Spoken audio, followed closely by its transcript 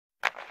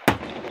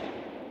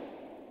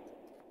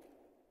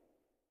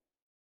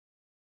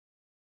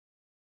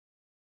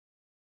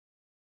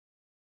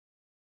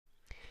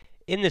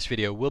In this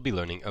video, we'll be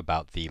learning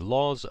about the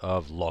laws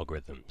of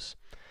logarithms.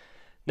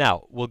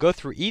 Now, we'll go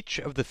through each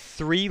of the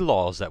three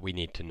laws that we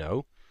need to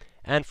know,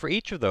 and for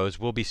each of those,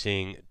 we'll be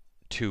seeing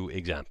two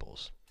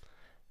examples.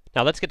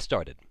 Now, let's get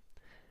started.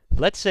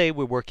 Let's say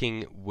we're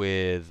working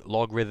with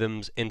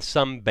logarithms in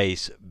some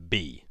base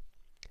b.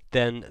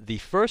 Then the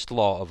first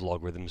law of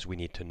logarithms we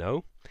need to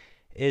know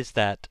is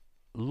that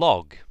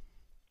log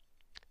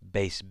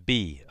base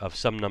b of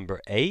some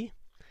number a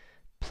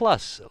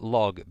plus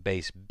log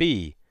base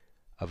b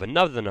of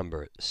another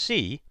number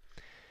c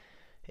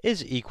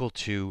is equal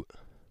to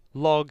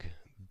log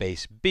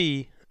base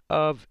b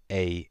of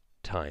a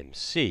times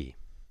c.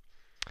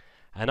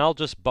 And I'll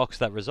just box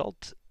that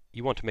result.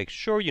 You want to make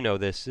sure you know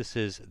this. This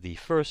is the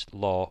first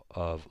law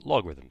of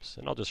logarithms.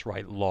 And I'll just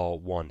write law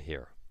 1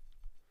 here.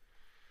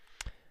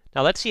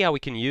 Now let's see how we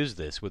can use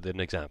this with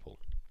an example.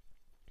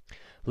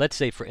 Let's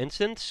say, for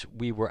instance,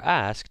 we were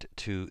asked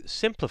to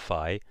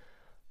simplify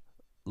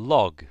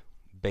log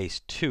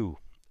base 2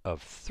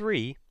 of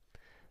 3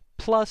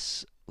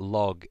 plus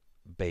log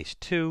base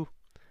 2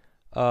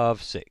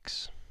 of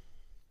 6.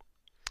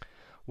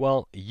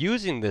 Well,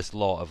 using this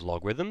law of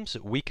logarithms,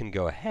 we can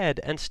go ahead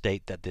and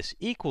state that this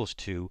equals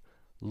to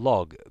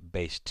log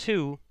base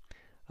 2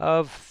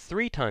 of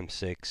 3 times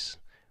 6,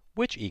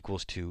 which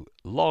equals to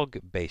log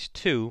base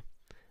 2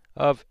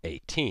 of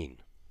 18.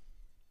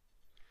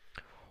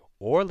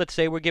 Or let's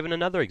say we're given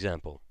another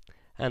example,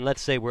 and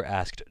let's say we're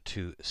asked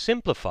to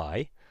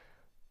simplify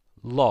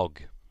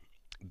log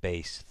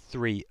base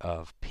 3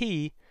 of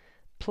p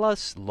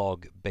plus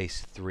log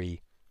base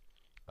 3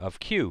 of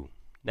q.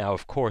 Now,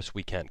 of course,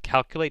 we can't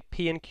calculate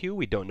p and q.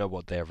 We don't know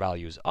what their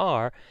values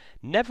are.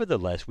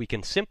 Nevertheless, we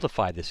can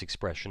simplify this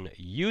expression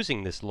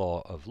using this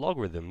law of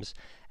logarithms,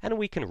 and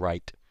we can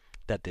write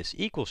that this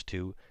equals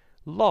to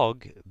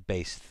log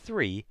base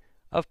 3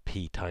 of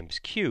p times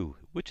q,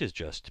 which is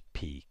just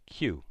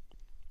pq.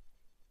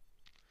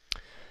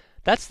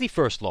 That's the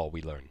first law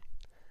we learn.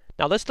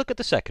 Now let's look at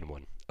the second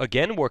one.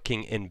 Again,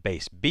 working in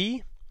base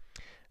b,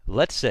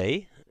 let's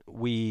say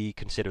we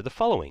consider the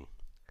following.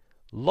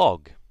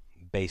 Log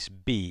base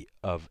b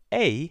of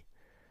a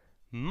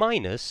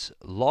minus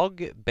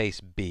log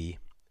base b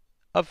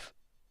of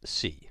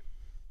c.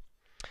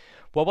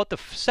 Well, what the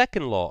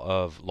second law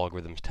of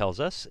logarithms tells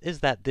us is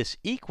that this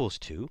equals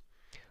to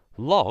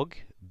log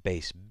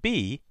base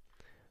b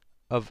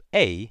of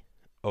a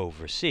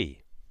over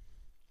c.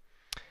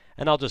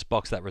 And I'll just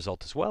box that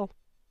result as well.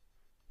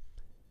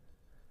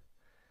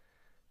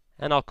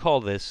 And I'll call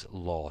this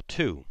law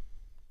 2.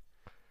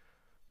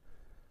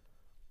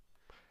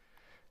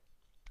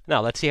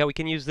 Now, let's see how we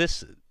can use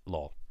this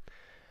law.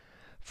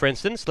 For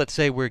instance, let's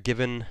say we're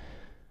given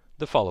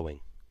the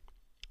following.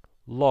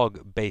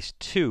 Log base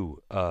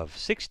 2 of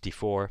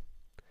 64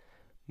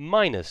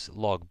 minus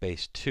log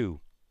base 2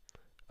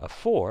 of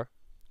 4.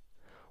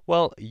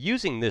 Well,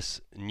 using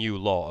this new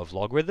law of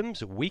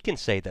logarithms, we can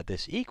say that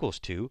this equals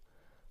to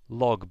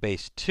log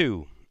base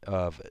 2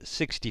 of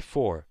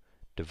 64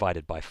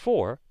 divided by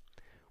 4,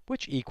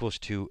 which equals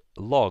to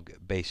log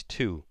base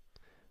 2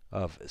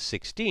 of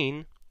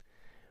 16,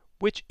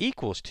 which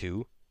equals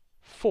to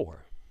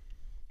 4.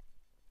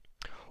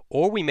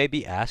 Or we may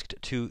be asked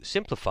to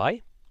simplify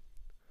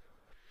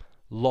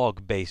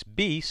log base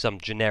b, some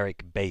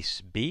generic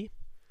base b,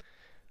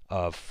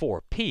 of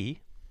 4p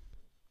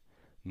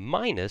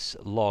minus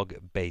log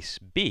base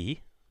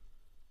b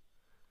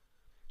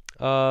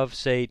of,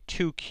 say,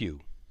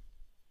 2q.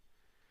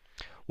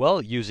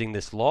 Well, using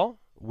this law,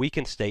 we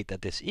can state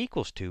that this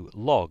equals to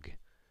log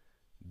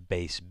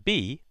base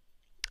b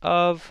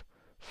of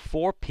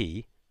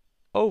 4p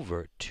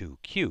over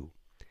 2q.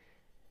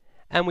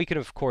 And we can,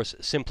 of course,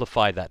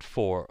 simplify that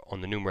 4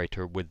 on the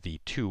numerator with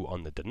the 2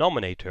 on the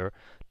denominator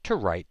to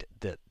write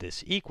that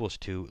this equals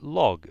to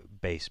log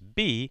base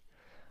b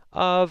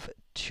of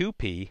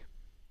 2p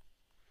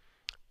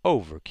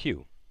over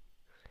q.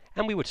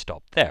 And we would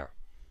stop there.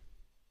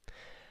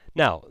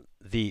 Now,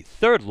 the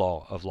third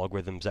law of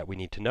logarithms that we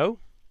need to know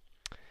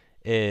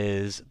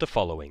is the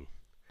following.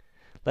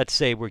 Let's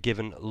say we're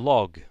given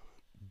log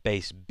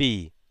base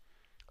b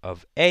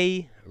of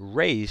a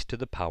raised to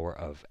the power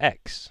of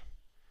x.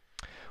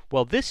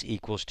 Well, this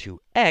equals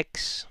to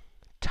x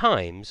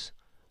times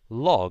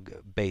log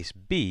base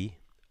b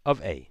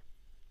of a.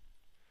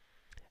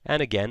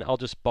 And again, I'll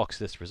just box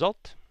this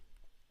result,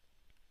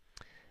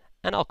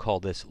 and I'll call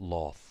this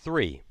law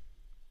 3.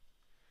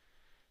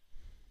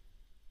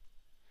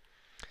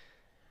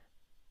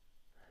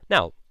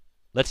 Now,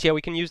 let's see how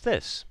we can use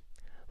this.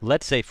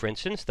 Let's say, for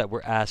instance, that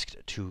we're asked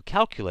to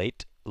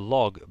calculate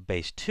log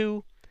base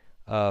 2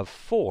 of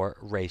 4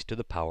 raised to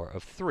the power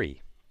of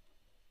 3.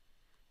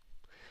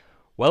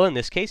 Well, in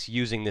this case,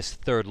 using this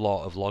third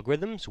law of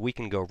logarithms, we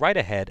can go right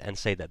ahead and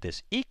say that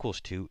this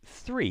equals to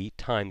 3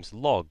 times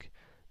log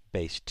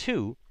base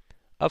 2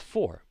 of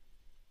 4.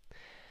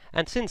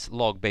 And since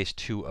log base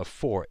 2 of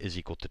 4 is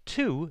equal to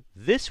 2,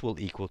 this will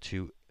equal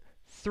to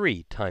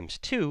 3 times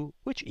 2,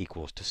 which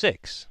equals to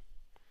 6.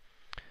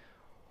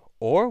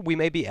 Or we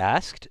may be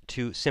asked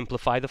to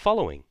simplify the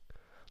following.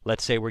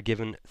 Let's say we're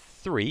given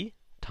 3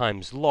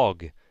 times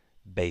log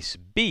base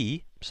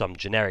b, some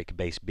generic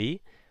base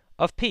b,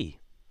 of p.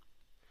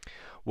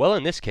 Well,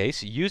 in this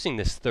case, using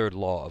this third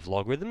law of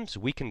logarithms,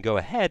 we can go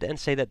ahead and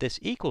say that this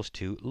equals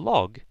to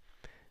log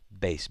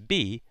base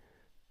b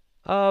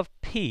of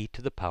p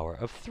to the power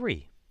of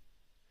 3.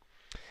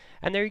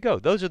 And there you go.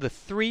 Those are the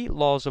 3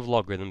 laws of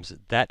logarithms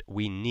that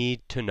we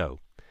need to know.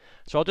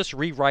 So I'll just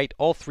rewrite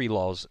all 3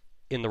 laws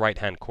in the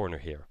right-hand corner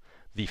here.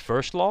 The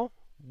first law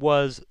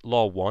was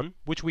law 1,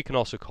 which we can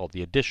also call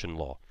the addition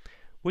law,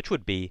 which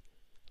would be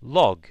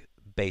log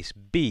base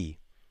b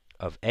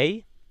of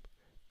a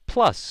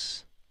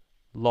plus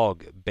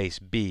log base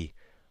b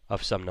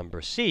of some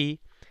number c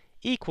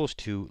equals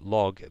to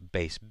log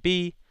base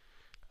b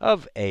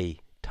of a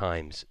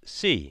times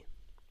c.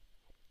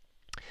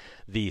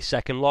 The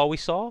second law we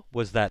saw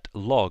was that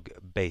log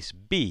base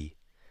b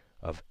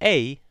of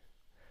a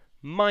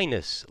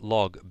minus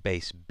log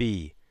base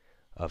b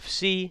of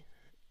c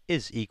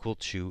is equal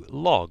to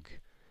log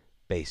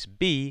base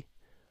b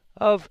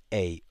of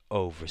a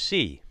over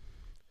c.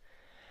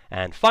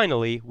 And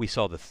finally, we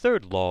saw the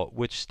third law,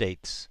 which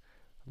states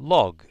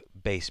log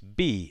base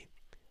b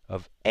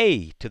of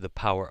a to the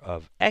power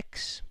of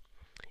x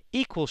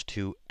equals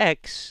to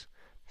x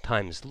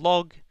times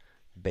log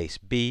base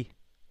b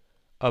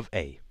of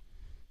a.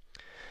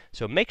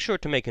 So make sure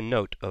to make a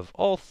note of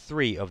all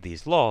 3 of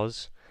these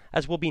laws,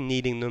 as we'll be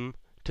needing them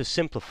to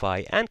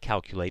simplify and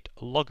calculate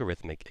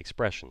logarithmic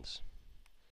expressions.